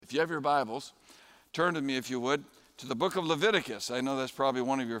If you have your Bibles, turn to me, if you would, to the book of Leviticus. I know that's probably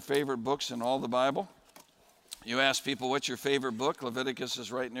one of your favorite books in all the Bible. You ask people, what's your favorite book? Leviticus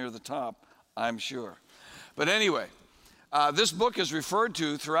is right near the top, I'm sure. But anyway, this book is referred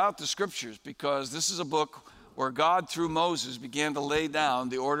to throughout the scriptures because this is a book where God, through Moses, began to lay down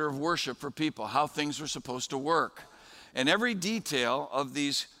the order of worship for people, how things were supposed to work. And every detail of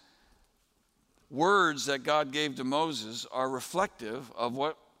these words that God gave to Moses are reflective of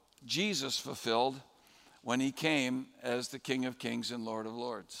what Jesus fulfilled when he came as the King of Kings and Lord of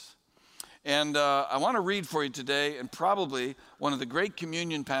Lords. And I want to read for you today, and probably one of the great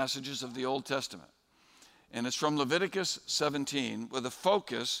communion passages of the Old Testament. And it's from Leviticus 17, with a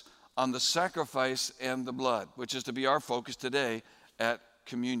focus on the sacrifice and the blood, which is to be our focus today at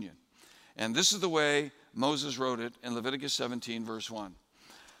communion. And this is the way Moses wrote it in Leviticus 17, verse 1.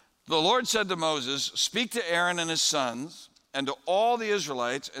 The Lord said to Moses, "Speak to Aaron and his sons and to all the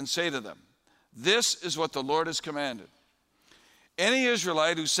Israelites and say to them, this is what the Lord has commanded. Any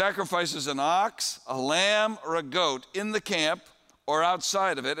Israelite who sacrifices an ox, a lamb, or a goat in the camp or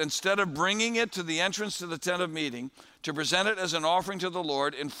outside of it, instead of bringing it to the entrance to the tent of meeting to present it as an offering to the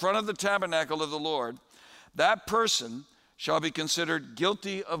Lord in front of the tabernacle of the Lord, that person shall be considered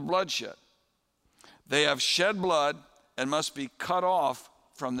guilty of bloodshed. They have shed blood and must be cut off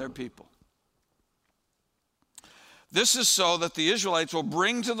from their people. This is so that the Israelites will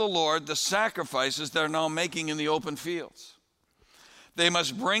bring to the Lord the sacrifices they're now making in the open fields. They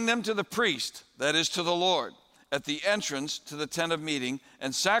must bring them to the priest, that is to the Lord, at the entrance to the tent of meeting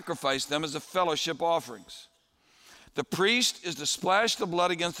and sacrifice them as a fellowship offerings. The priest is to splash the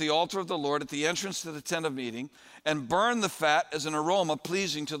blood against the altar of the Lord at the entrance to the tent of meeting and burn the fat as an aroma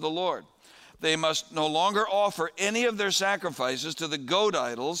pleasing to the Lord. They must no longer offer any of their sacrifices to the goat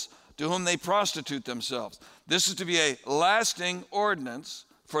idols to whom they prostitute themselves. This is to be a lasting ordinance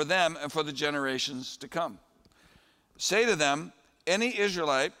for them and for the generations to come. Say to them, any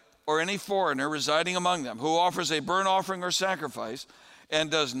Israelite or any foreigner residing among them who offers a burnt offering or sacrifice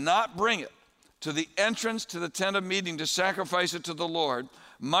and does not bring it to the entrance to the tent of meeting to sacrifice it to the Lord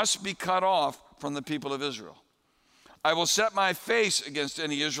must be cut off from the people of Israel. I will set my face against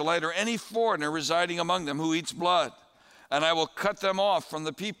any Israelite or any foreigner residing among them who eats blood, and I will cut them off from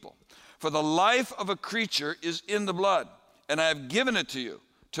the people. For the life of a creature is in the blood, and I have given it to you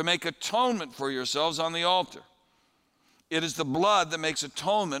to make atonement for yourselves on the altar. It is the blood that makes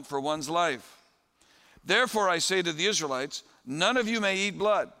atonement for one's life. Therefore I say to the Israelites, none of you may eat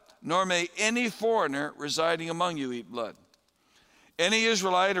blood, nor may any foreigner residing among you eat blood. Any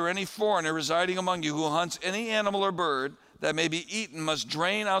Israelite or any foreigner residing among you who hunts any animal or bird that may be eaten must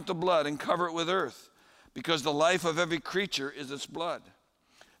drain out the blood and cover it with earth, because the life of every creature is its blood.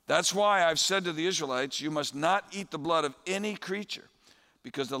 That's why I've said to the Israelites, you must not eat the blood of any creature,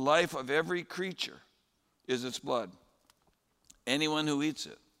 because the life of every creature is its blood. Anyone who eats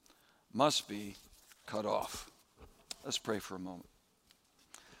it must be cut off. Let's pray for a moment.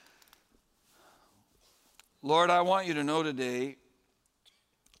 Lord, I want you to know today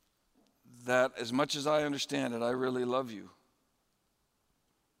that as much as I understand it, I really love you.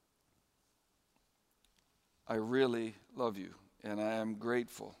 I really love you, and I am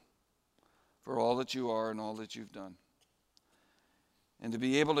grateful for all that you are and all that you've done. And to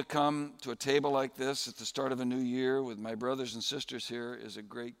be able to come to a table like this at the start of a new year with my brothers and sisters here is a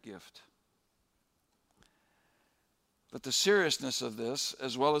great gift. But the seriousness of this,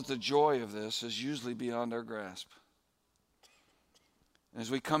 as well as the joy of this, is usually beyond our grasp. And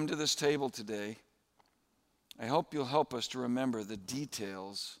as we come to this table today, I hope you'll help us to remember the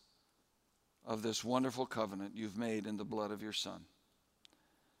details of this wonderful covenant you've made in the blood of your Son,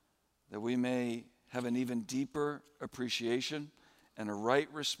 that we may have an even deeper appreciation and a right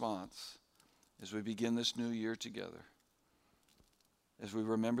response as we begin this new year together, as we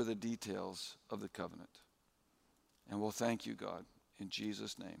remember the details of the covenant. And we'll thank you, God, in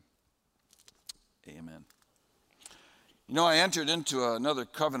Jesus' name. Amen. You know, I entered into another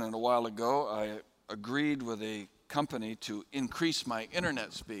covenant a while ago. I agreed with a company to increase my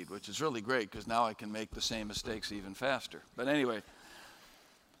internet speed, which is really great because now I can make the same mistakes even faster. But anyway,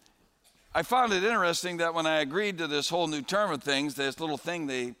 I found it interesting that when I agreed to this whole new term of things, this little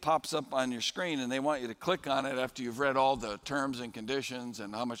thing pops up on your screen and they want you to click on it after you've read all the terms and conditions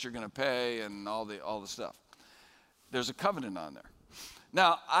and how much you're going to pay and all the stuff. There's a covenant on there.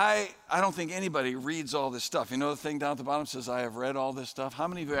 Now, I don't think anybody reads all this stuff. You know the thing down at the bottom says, I have read all this stuff? How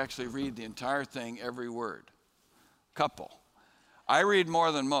many of you actually read the entire thing, every word? Couple. I read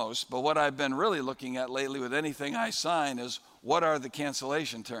more than most, but what I've been really looking at lately with anything I sign is what are the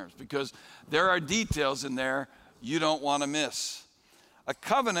cancellation terms? Because there are details in there you don't want to miss. A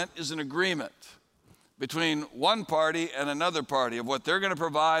covenant is an agreement between one party and another party of what they're going to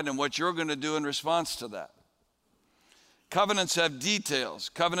provide and what you're going to do in response to that. Covenants have details.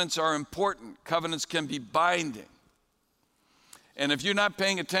 Covenants are important. Covenants can be binding. And if you're not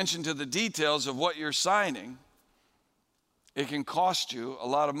paying attention to the details of what you're signing, it can cost you a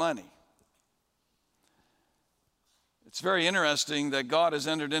lot of money. It's very interesting that God has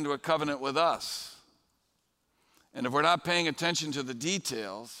entered into a covenant with us. And if we're not paying attention to the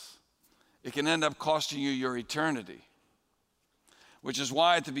details, it can end up costing you your eternity. Which is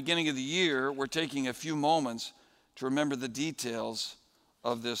why at the beginning of the year, we're taking a few moments to remember the details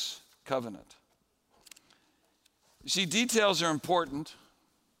of this covenant. You see, details are important.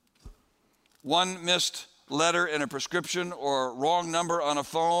 One missed letter in a prescription or wrong number on a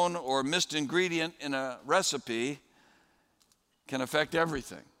phone or missed ingredient in a recipe can affect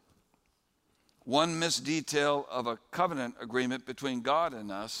everything. One missed detail of a covenant agreement between God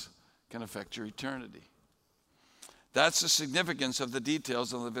and us can affect your eternity. That's the significance of the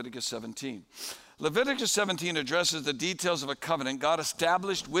details of Leviticus 17. Leviticus 17 addresses the details of a covenant God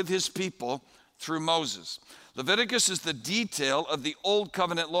established with his people through Moses. Leviticus is the detail of the old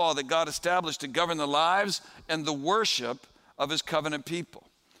covenant law that God established to govern the lives and the worship of his covenant people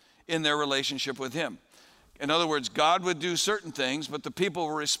in their relationship with him. In other words, God would do certain things, but the people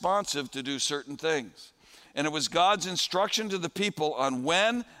were responsive to do certain things. And it was God's instruction to the people on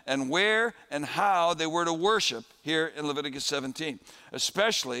when and where and how they were to worship here in Leviticus 17,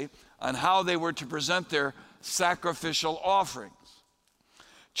 especially on how they were to present their sacrificial offerings.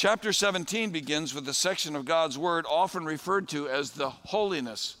 Chapter 17 begins with a section of God's word often referred to as the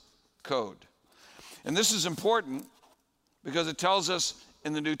holiness code. And this is important because it tells us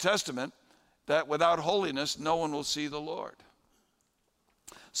in the New Testament that without holiness, no one will see the Lord.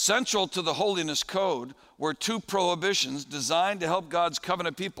 Central to the holiness code were two prohibitions designed to help God's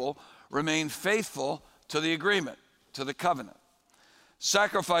covenant people remain faithful to the agreement, to the covenant.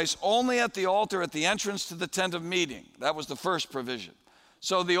 Sacrifice only at the altar at the entrance to the tent of meeting. That was the first provision.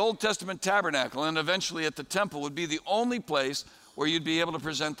 So the Old Testament tabernacle and eventually at the temple would be the only place where you'd be able to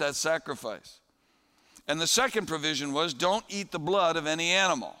present that sacrifice. And the second provision was don't eat the blood of any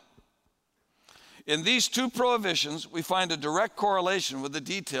animal. In these two prohibitions, we find a direct correlation with the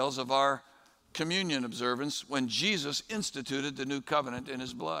details of our communion observance when Jesus instituted the new covenant in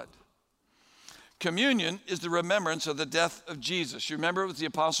his blood. Communion is the remembrance of the death of Jesus. You remember it was the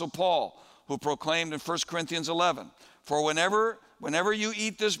Apostle Paul who proclaimed in 1 Corinthians 11, for whenever you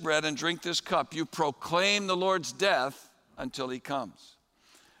eat this bread and drink this cup, you proclaim the Lord's death until he comes.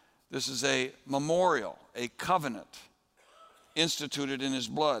 This is a memorial, a covenant instituted in his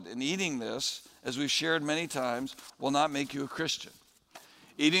blood. And eating this, as we've shared many times, will not make you a Christian.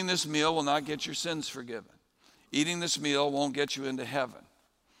 Eating this meal will not get your sins forgiven. Eating this meal won't get you into heaven.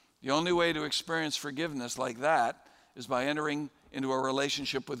 The only way to experience forgiveness like that is by entering into a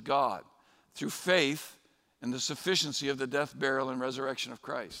relationship with God through faith in the sufficiency of the death, burial, and resurrection of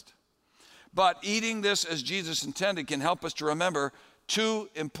Christ. But eating this as Jesus intended can help us to remember two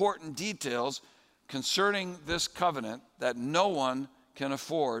important details concerning this covenant that no one can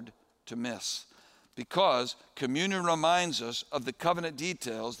afford to miss, because communion reminds us of the covenant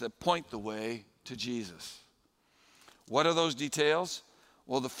details that point the way to Jesus. What are those details?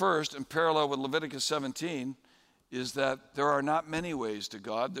 Well, the first, in parallel with Leviticus 17, is that there are not many ways to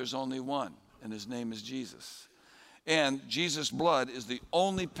God. There's only one, and his name is Jesus. And Jesus' blood is the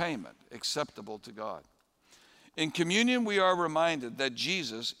only payment acceptable to God. In communion, we are reminded that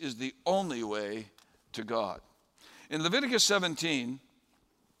Jesus is the only way to God. In Leviticus 17,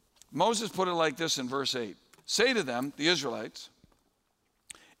 Moses put it like this in verse 8. Say to them, the Israelites,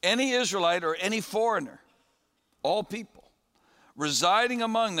 any Israelite or any foreigner, all people, residing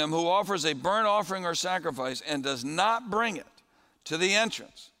among them who offers a burnt offering or sacrifice and does not bring it to the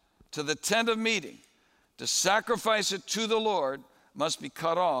entrance, to the tent of meeting, to sacrifice it to the Lord, must be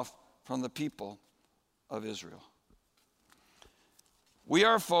cut off from the people of Israel. We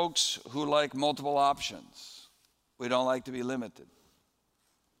are folks who like multiple options. We don't like to be limited.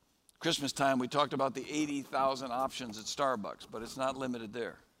 Christmas time, we talked about the 80,000 options at Starbucks, but it's not limited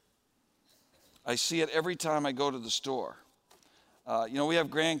there. I see it every time I go to the store. We have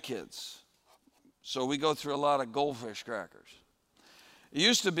grandkids, so we go through a lot of Goldfish crackers. It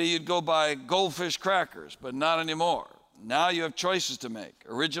used to be you'd go buy Goldfish crackers, but not anymore. Now you have choices to make.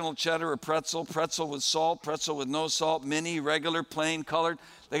 Original cheddar or pretzel, pretzel with salt, pretzel with no salt, mini, regular, plain, colored.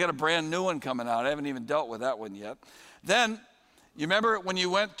 They got a brand new one coming out. I haven't even dealt with that one yet. Then, you remember when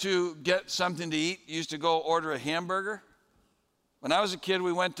you went to get something to eat, you used to go order a hamburger? When I was a kid,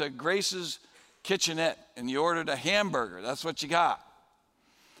 we went to Grace's Kitchenette, and you ordered a hamburger. That's what you got.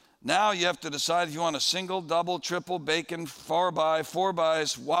 Now you have to decide if you want a single, double, triple, bacon, 4-by,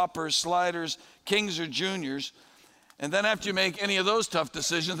 4-bys, Whoppers, sliders, kings or juniors. And then after you make any of those tough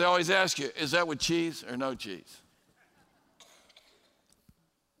decisions, they always ask you, is that with cheese or no cheese?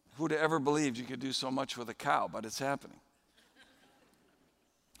 Who'd have ever believed you could do so much with a cow, but it's happening.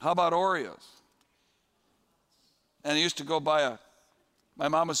 How about Oreos? And I used to go buy my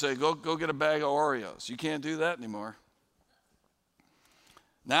mom would say, go get a bag of Oreos. You can't do that anymore.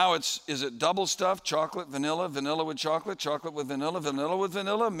 Now is it double stuffed, chocolate, vanilla, vanilla with chocolate, chocolate with vanilla, vanilla with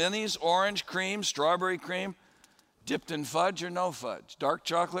vanilla, minis, orange, cream, strawberry cream, dipped in fudge or no fudge, dark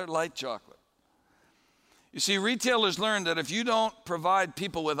chocolate, light chocolate. You see, retailers learn that if you don't provide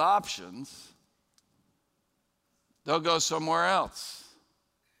people with options, they'll go somewhere else.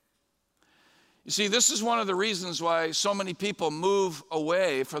 You see, this is one of the reasons why so many people move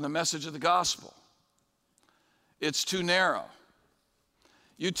away from the message of the gospel. It's too narrow.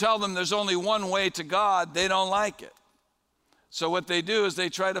 You tell them there's only one way to God, they don't like it. So what they do is they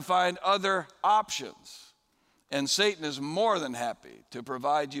try to find other options. And Satan is more than happy to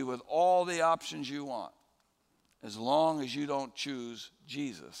provide you with all the options you want, as long as you don't choose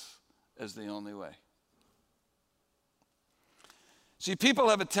Jesus as the only way. See, people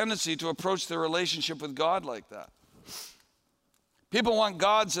have a tendency to approach their relationship with God like that. People want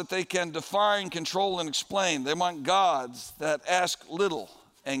gods that they can define, control, and explain. They want gods that ask little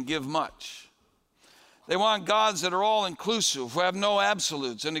and give much. They want gods that are all-inclusive, who have no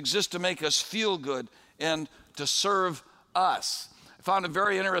absolutes and exist to make us feel good and to serve us. I found it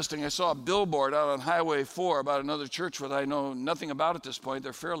very interesting. I saw a billboard out on Highway 4 about another church that I know nothing about at this point.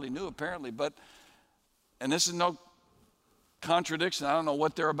 They're fairly new, apparently, and this is no contradiction. I don't know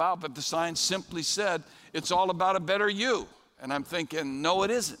what they're about, but the sign simply said, it's all about a better you. And I'm thinking, no, it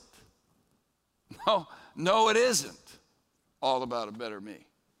isn't. No, it isn't all about a better me.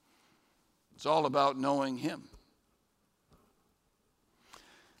 It's all about knowing him.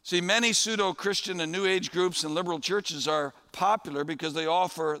 See, many pseudo-Christian and New Age groups and liberal churches are popular because they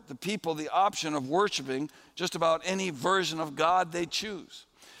offer the people the option of worshiping just about any version of God they choose.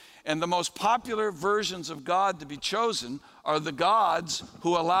 And the most popular versions of God to be chosen are the gods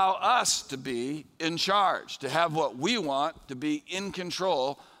who allow us to be in charge, to have what we want, to be in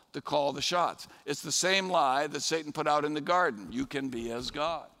control, to call the shots. It's the same lie that Satan put out in the garden. You can be as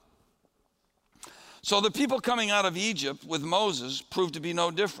God. So the people coming out of Egypt with Moses proved to be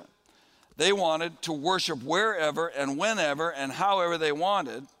no different. They wanted to worship wherever and whenever and however they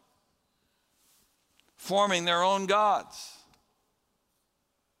wanted, forming their own gods.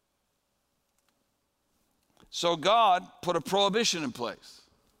 So God put a prohibition in place.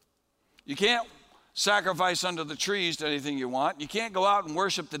 You can't sacrifice under the trees to anything you want. You can't go out and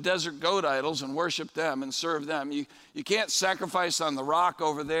worship the desert goat idols and worship them and serve them. You can't sacrifice on the rock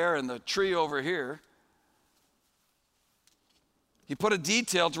over there and the tree over here. He put a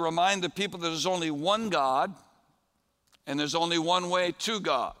detail to remind the people that there's only one God and there's only one way to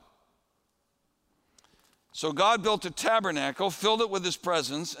God. So God built a tabernacle, filled it with his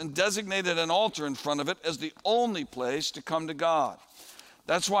presence, and designated an altar in front of it as the only place to come to God.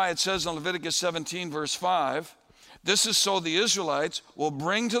 That's why it says in Leviticus 17, verse 5, this is so the Israelites will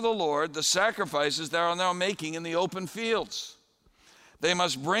bring to the Lord the sacrifices they are now making in the open fields. They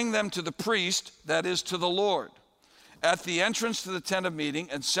must bring them to the priest, that is, to the Lord, at the entrance to the tent of meeting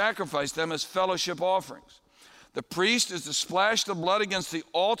and sacrifice them as fellowship offerings. The priest is to splash the blood against the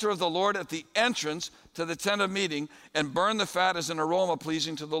altar of the Lord at the entrance to the tent of meeting and burn the fat as an aroma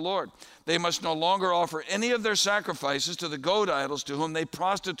pleasing to the Lord. They must no longer offer any of their sacrifices to the goat idols to whom they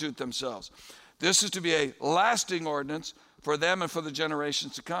prostitute themselves. This is to be a lasting ordinance for them and for the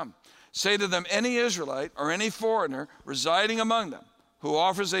generations to come. Say to them, any Israelite or any foreigner residing among them who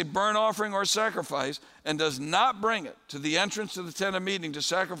offers a burnt offering or sacrifice and does not bring it to the entrance to the tent of meeting to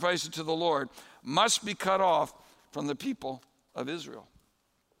sacrifice it to the Lord must be cut off from the people of Israel.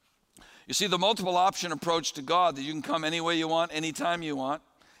 You see, the multiple option approach to God, that you can come any way you want, anytime you want,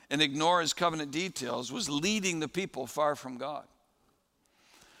 and ignore his covenant details, was leading the people far from God.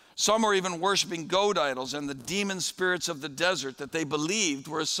 Some were even worshiping goat idols and the demon spirits of the desert that they believed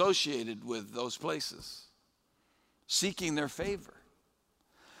were associated with those places, seeking their favor.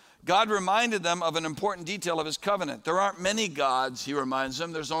 God reminded them of an important detail of his covenant. There aren't many gods, he reminds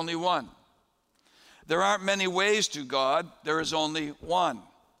them, there's only one. There aren't many ways to God, there is only one.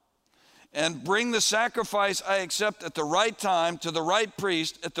 And bring the sacrifice I accept at the right time to the right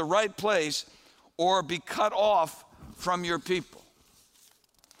priest at the right place, or be cut off from your people.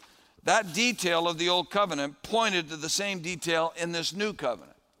 That detail of the old covenant pointed to the same detail in this new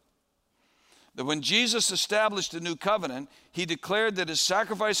covenant. That when Jesus established the new covenant, he declared that his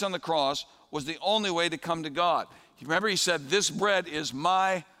sacrifice on the cross was the only way to come to God. Remember, he said, this bread is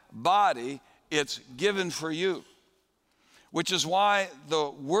my body, it's given for you. Which is why the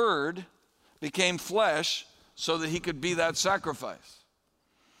Word became flesh so that he could be that sacrifice.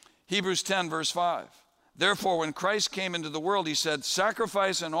 Hebrews 10, verse 5. Therefore, when Christ came into the world, he said,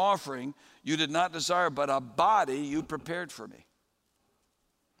 sacrifice and offering you did not desire, but a body you prepared for me.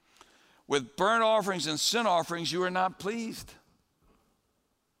 With burnt offerings and sin offerings you are not pleased.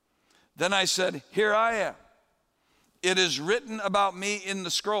 Then I said, here I am. It is written about me in the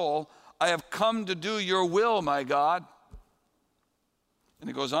scroll, I have come to do your will, my God. And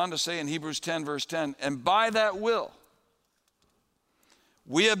it goes on to say in Hebrews 10, verse 10, and by that will,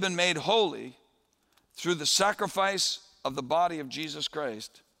 we have been made holy through the sacrifice of the body of Jesus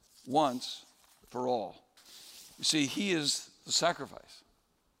Christ once for all. You see, he is the sacrifice.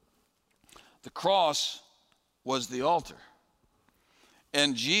 The cross was the altar.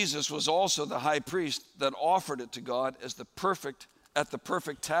 And Jesus was also the high priest that offered it to God as the perfect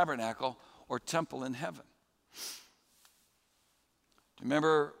tabernacle or temple in heaven.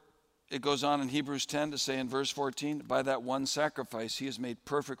 Remember, it goes on in Hebrews 10 to say in verse 14, by that one sacrifice he has made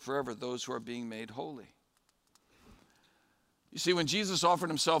perfect forever those who are being made holy. You see, when Jesus offered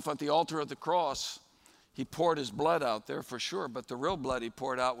himself at the altar of the cross, he poured his blood out there for sure, but the real blood he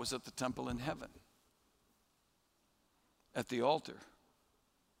poured out was at the temple in heaven, at the altar.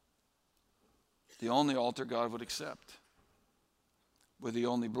 The only altar God would accept, with the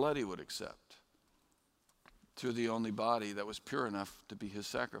only blood he would accept, through the only body that was pure enough to be his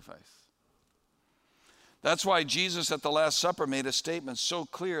sacrifice. That's why Jesus at the Last Supper made a statement so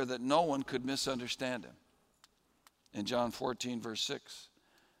clear that no one could misunderstand him. In John 14, verse 6,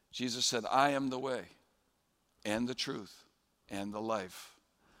 Jesus said, I am the way and the truth and the life.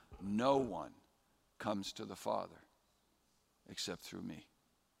 No one comes to the Father except through me.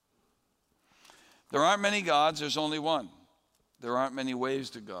 There aren't many gods, there's only one. There aren't many ways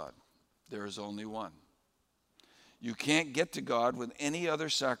to God, there is only one. You can't get to God with any other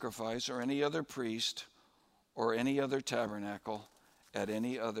sacrifice or any other priest or any other tabernacle at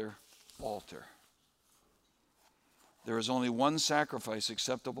any other altar. There is only one sacrifice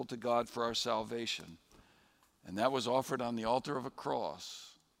acceptable to God for our salvation, and that was offered on the altar of a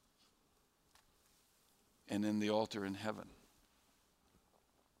cross and in the altar in heaven.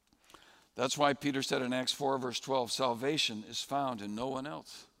 That's why Peter said in Acts 4, verse 12, salvation is found in no one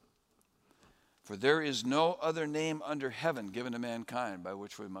else. For there is no other name under heaven given to mankind by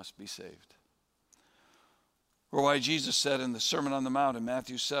which we must be saved. Or why Jesus said in the Sermon on the Mount in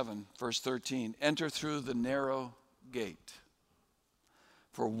Matthew 7, verse 13, enter through the narrow gate.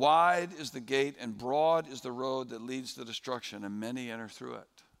 For wide is the gate and broad is the road that leads to destruction, and many enter through it.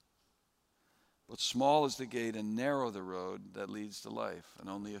 But small is the gate and narrow the road that leads to life, and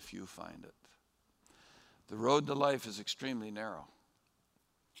only a few find it. The road to life is extremely narrow.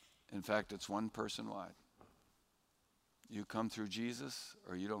 In fact, it's one person wide. You come through Jesus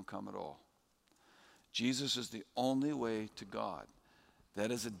or you don't come at all. Jesus is the only way to God.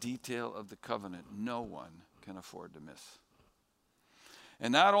 That is a detail of the covenant no one can afford to miss.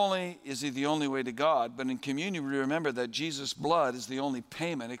 And not only is he the only way to God, but in communion we remember that Jesus' blood is the only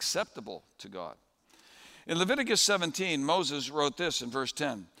payment acceptable to God. In Leviticus 17, Moses wrote this in verse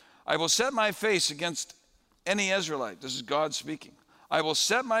 10, I will set my face against any Israelite. This is God speaking. I will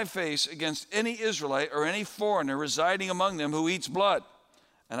set my face against any Israelite or any foreigner residing among them who eats blood,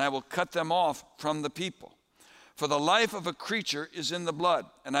 and I will cut them off from the people. For the life of a creature is in the blood,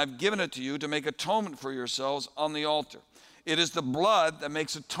 and I've given it to you to make atonement for yourselves on the altar. It is the blood that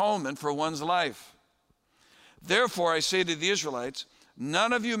makes atonement for one's life. Therefore, I say to the Israelites,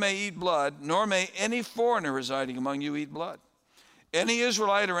 none of you may eat blood, nor may any foreigner residing among you eat blood. Any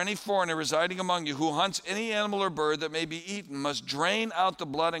Israelite or any foreigner residing among you who hunts any animal or bird that may be eaten must drain out the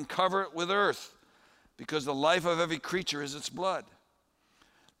blood and cover it with earth, because the life of every creature is its blood.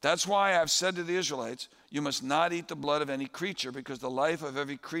 That's why I've said to the Israelites, you must not eat the blood of any creature, because the life of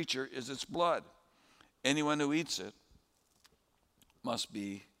every creature is its blood. Anyone who eats it must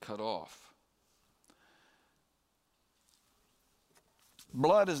be cut off.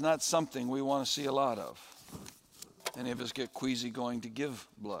 Blood is not something we want to see a lot of. Any of us get queasy going to give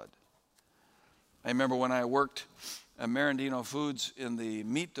blood. I remember when I worked at Marandino Foods in the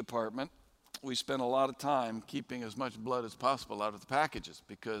meat department, we spent a lot of time keeping as much blood as possible out of the packages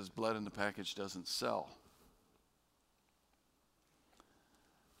because blood in the package doesn't sell.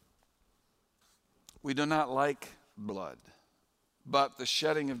 We do not like blood, but the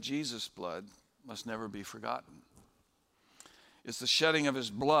shedding of Jesus' blood must never be forgotten. It's the shedding of his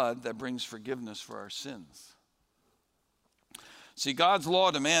blood that brings forgiveness for our sins. See, God's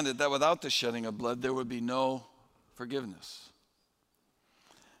law demanded that without the shedding of blood, there would be no forgiveness.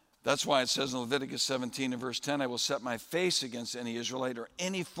 That's why it says in Leviticus 17 and verse 10, I will set my face against any Israelite or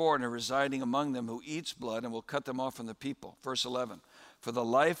any foreigner residing among them who eats blood and will cut them off from the people. Verse 11, for the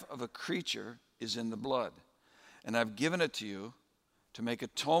life of a creature is in the blood, and I've given it to you to make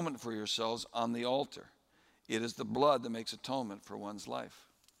atonement for yourselves on the altar. It is the blood that makes atonement for one's life.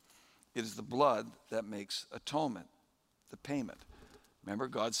 It is the blood that makes atonement, the payment. Remember,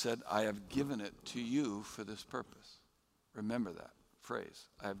 God said, I have given it to you for this purpose. Remember that phrase.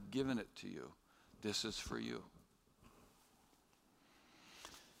 I have given it to you. This is for you.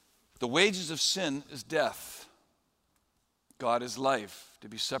 The wages of sin is death. God is life. To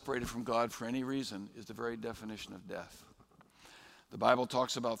be separated from God for any reason is the very definition of death. The Bible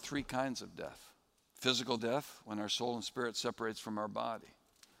talks about 3 kinds of death. Physical death, when our soul and spirit separates from our body.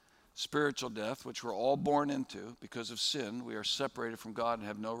 Spiritual death, which we're all born into because of sin. We are separated from God and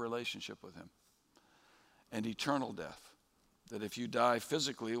have no relationship with him. And eternal death, that if you die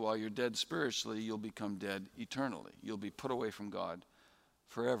physically while you're dead spiritually, you'll become dead eternally. You'll be put away from God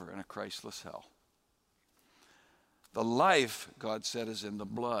forever in a Christless hell. The life, God said, is in the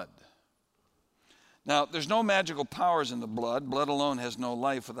blood. Now, there's no magical powers in the blood. Blood alone has no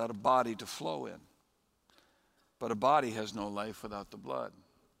life without a body to flow in. But a body has no life without the blood.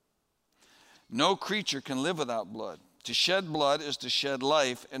 No creature can live without blood. To shed blood is to shed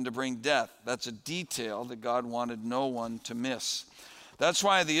life and to bring death. That's a detail that God wanted no one to miss. That's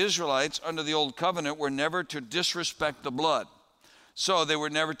why the Israelites under the old covenant were never to disrespect the blood. So they were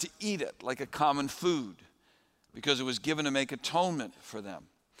never to eat it like a common food because it was given to make atonement for them.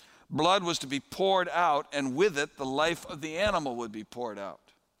 Blood was to be poured out, and with it, the life of the animal would be poured out.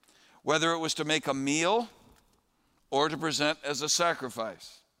 Whether it was to make a meal or to present as a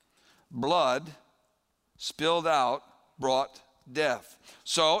sacrifice. Blood spilled out brought death.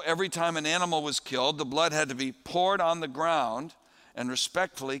 So every time an animal was killed, the blood had to be poured on the ground and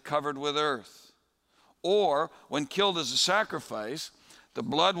respectfully covered with earth. Or when killed as a sacrifice, the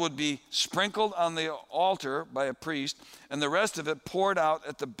blood would be sprinkled on the altar by a priest, and the rest of it poured out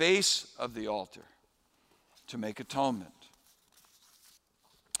at the base of the altar to make atonement.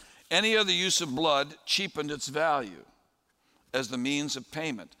 Any other use of blood cheapened its value as the means of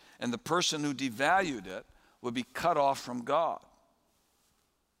payment, and the person who devalued it would be cut off from God.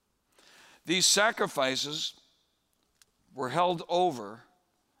 These sacrifices were held over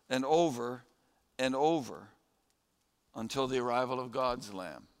and over and over until the arrival of God's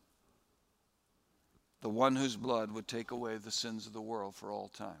Lamb, the one whose blood would take away the sins of the world for all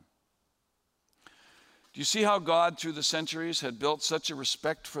time. Do you see how God, through the centuries, had built such a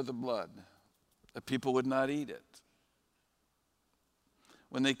respect for the blood that people would not eat it?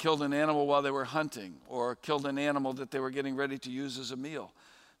 When they killed an animal while they were hunting or killed an animal that they were getting ready to use as a meal,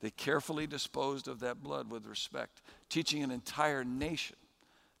 they carefully disposed of that blood with respect, teaching an entire nation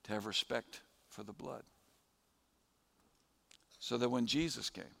to have respect for the blood. So that when Jesus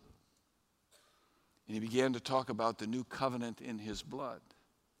came and he began to talk about the new covenant in his blood,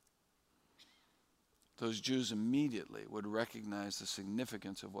 those Jews immediately would recognize the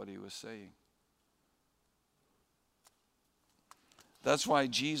significance of what he was saying. That's why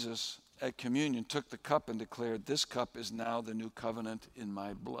Jesus at communion took the cup and declared, "This cup is now the new covenant in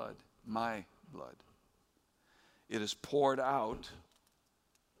my blood, my blood. It is poured out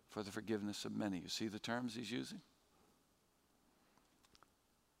for the forgiveness of many." You see the terms he's using?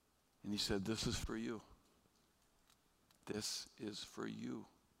 And he said, "This is for you. This is for you."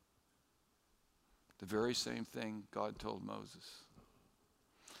 The very same thing God told Moses.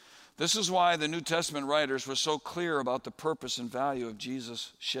 This is why the New Testament writers were so clear about the purpose and value of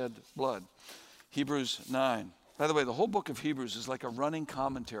Jesus' shed blood. Hebrews 9. By the way, the whole book of Hebrews is like a running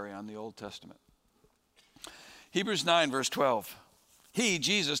commentary on the Old Testament. Hebrews 9, verse 12. He,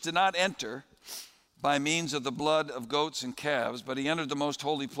 Jesus, did not enter by means of the blood of goats and calves, but he entered the most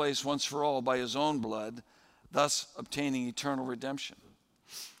holy place once for all by his own blood, thus obtaining eternal redemption.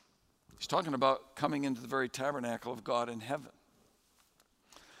 He's talking about coming into the very tabernacle of God in heaven.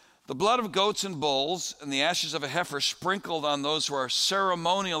 The blood of goats and bulls and the ashes of a heifer sprinkled on those who are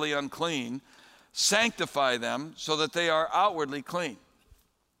ceremonially unclean sanctify them so that they are outwardly clean.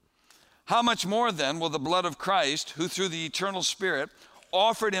 How much more then will the blood of Christ, who through the eternal Spirit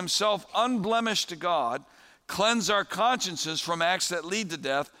offered himself unblemished to God, cleanse our consciences from acts that lead to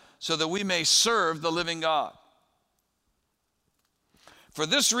death so that we may serve the living God? For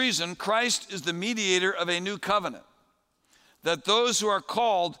this reason, Christ is the mediator of a new covenant, that those who are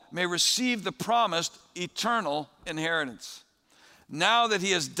called may receive the promised eternal inheritance. now that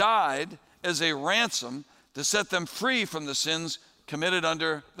he has died as a ransom to set them free from the sins committed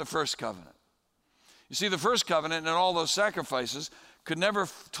under the first covenant. You see, the first covenant and all those sacrifices could never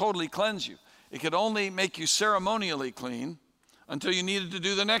totally cleanse you. It could only make you ceremonially clean until you needed to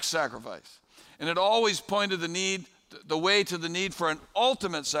do the next sacrifice. And it always pointed the way to the need for an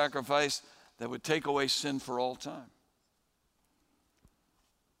ultimate sacrifice that would take away sin for all time.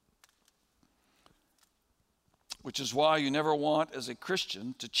 Which is why you never want, as a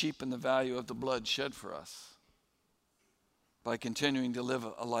Christian, to cheapen the value of the blood shed for us by continuing to live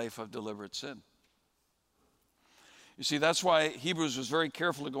a life of deliberate sin. You see, that's why Hebrews was very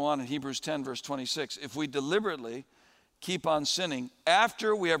careful to go on in Hebrews 10, verse 26. If we deliberately keep on sinning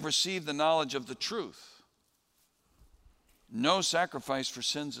after we have received the knowledge of the truth, no sacrifice for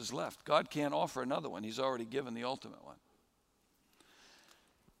sins is left. God can't offer another one. He's already given the ultimate one.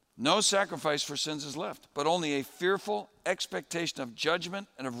 No sacrifice for sins is left, but only a fearful expectation of judgment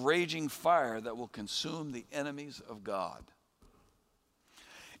and of raging fire that will consume the enemies of God.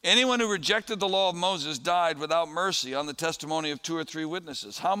 Anyone who rejected the law of Moses died without mercy on the testimony of 2 or 3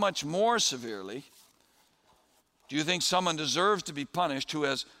 witnesses. How much more severely do you think someone deserves to be punished who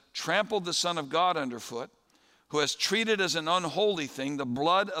has trampled the Son of God underfoot, who has treated as an unholy thing the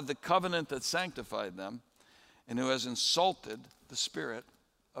blood of the covenant that sanctified them, and who has insulted the Spirit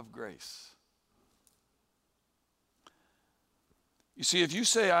of grace? You see, if you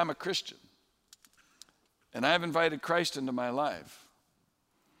say I'm a Christian and I've invited Christ into my life,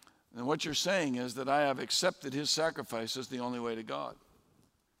 then what you're saying is that I have accepted his sacrifice as the only way to God.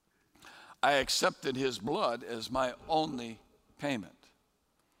 I accepted his blood as my only payment,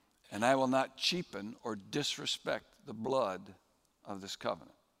 and I will not cheapen or disrespect the blood of this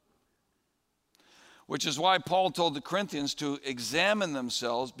covenant. Which is why Paul told the Corinthians to examine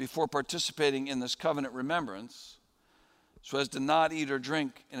themselves before participating in this covenant remembrance, so as to not eat or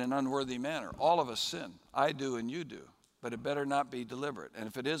drink in an unworthy manner. All of us sin. I do and you do. But it better not be deliberate. And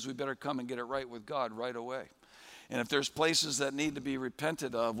if it is, we better come and get it right with God right away. And if there's places that need to be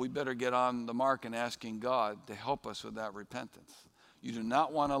repented of, we better get on the mark and asking God to help us with that repentance. You do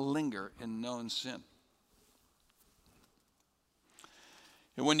not want to linger in known sin.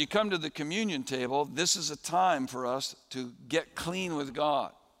 And when you come to the communion table, this is a time for us to get clean with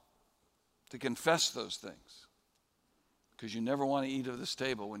God, to confess those things. Because you never want to eat of this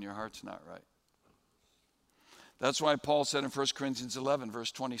table when your heart's not right. That's why Paul said in 1 Corinthians 11,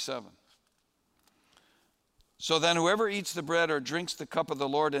 verse 27, so then whoever eats the bread or drinks the cup of the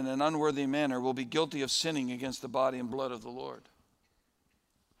Lord in an unworthy manner will be guilty of sinning against the body and blood of the Lord.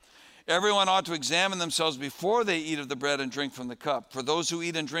 Everyone ought to examine themselves before they eat of the bread and drink from the cup. For those who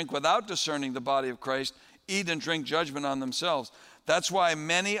eat and drink without discerning the body of Christ eat and drink judgment on themselves. That's why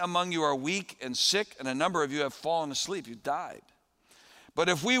many among you are weak and sick, and a number of you have fallen asleep. You died. But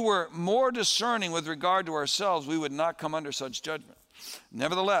if we were more discerning with regard to ourselves, we would not come under such judgment.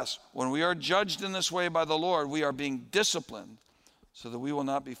 Nevertheless, when we are judged in this way by the Lord, we are being disciplined so that we will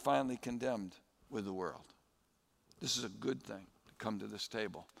not be finally condemned with the world. This is a good thing to come to this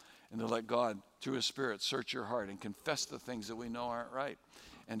table and to let God, through his Spirit, search your heart and confess the things that we know aren't right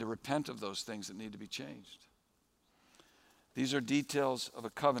and to repent of those things that need to be changed. These are details of a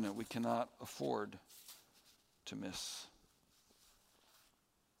covenant we cannot afford to miss.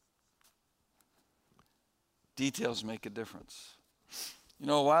 Details make a difference. You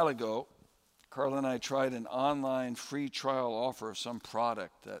know, a while ago, Carla and I tried an online free trial offer of some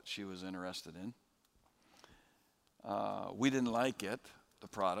product that she was interested in. We didn't like it, the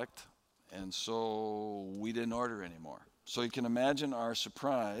product, and so we didn't order anymore. So you can imagine our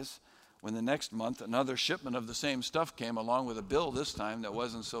surprise when the next month another shipment of the same stuff came along with a bill this time that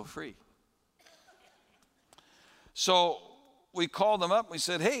wasn't so free. So we called them up and we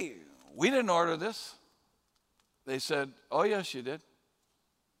said, hey, we didn't order this. They said, oh, yes, you did.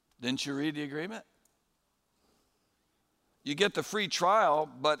 Didn't you read the agreement? You get the free trial,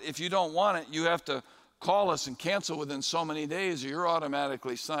 but if you don't want it, you have to call us and cancel within so many days, or you're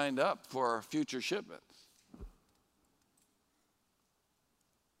automatically signed up for future shipments.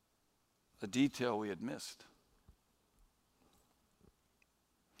 A detail we had missed.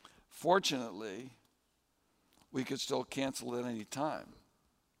 Fortunately, we could still cancel at any time.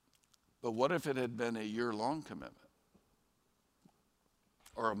 But what if it had been a year-long commitment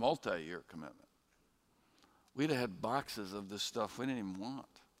or a multi-year commitment? We'd have had boxes of this stuff we didn't even want,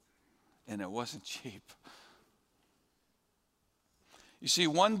 and it wasn't cheap. You see,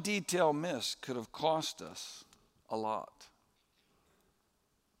 one detail missed could have cost us a lot.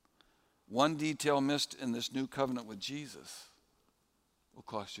 One detail missed in this new covenant with Jesus will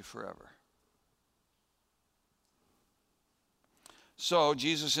cost you forever. So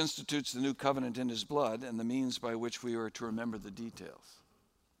Jesus institutes the new covenant in his blood and the means by which we are to remember the details.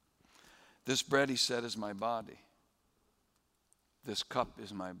 This bread, he said, is my body. This cup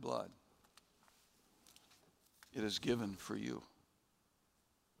is my blood. It is given for you.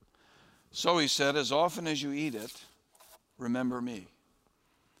 So he said, as often as you eat it, remember me.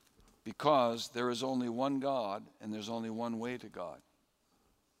 Because there is only one God and there's only one way to God.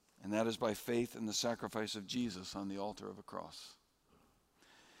 And that is by faith in the sacrifice of Jesus on the altar of a cross.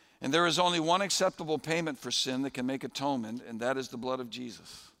 And there is only one acceptable payment for sin that can make atonement, and that is the blood of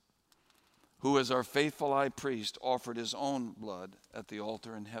Jesus, who as our faithful high priest offered his own blood at the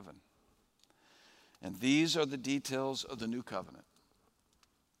altar in heaven. And these are the details of the new covenant.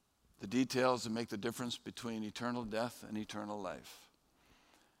 The details that make the difference between eternal death and eternal life.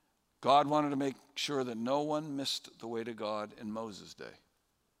 God wanted to make sure that no one missed the way to God in Moses' day.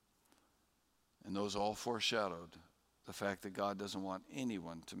 And those all foreshadowed the fact that God doesn't want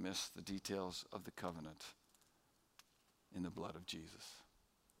anyone to miss the details of the covenant in the blood of Jesus.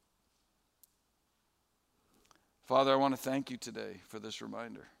 Father, I want to thank you today for this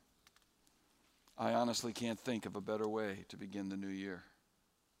reminder. I honestly can't think of a better way to begin the new year.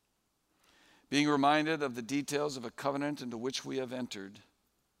 Being reminded of the details of a covenant into which we have entered,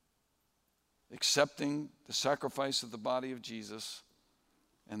 accepting the sacrifice of the body of Jesus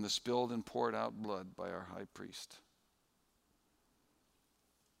and the spilled and poured out blood by our high priest.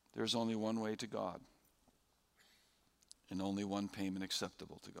 There's only one way to God and only one payment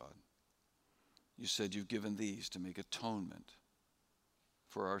acceptable to God. You said you've given these to make atonement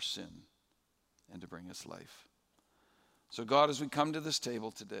for our sin and to bring us life. So God, as we come to this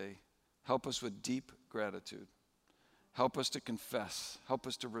table today, help us with deep gratitude. Help us to confess. Help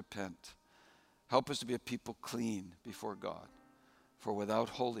us to repent. Help us to be a people clean before God. For without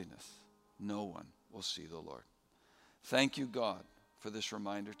holiness, no one will see the Lord. Thank you, God, for this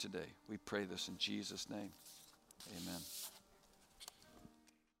reminder today. We pray this in Jesus' name. Amen.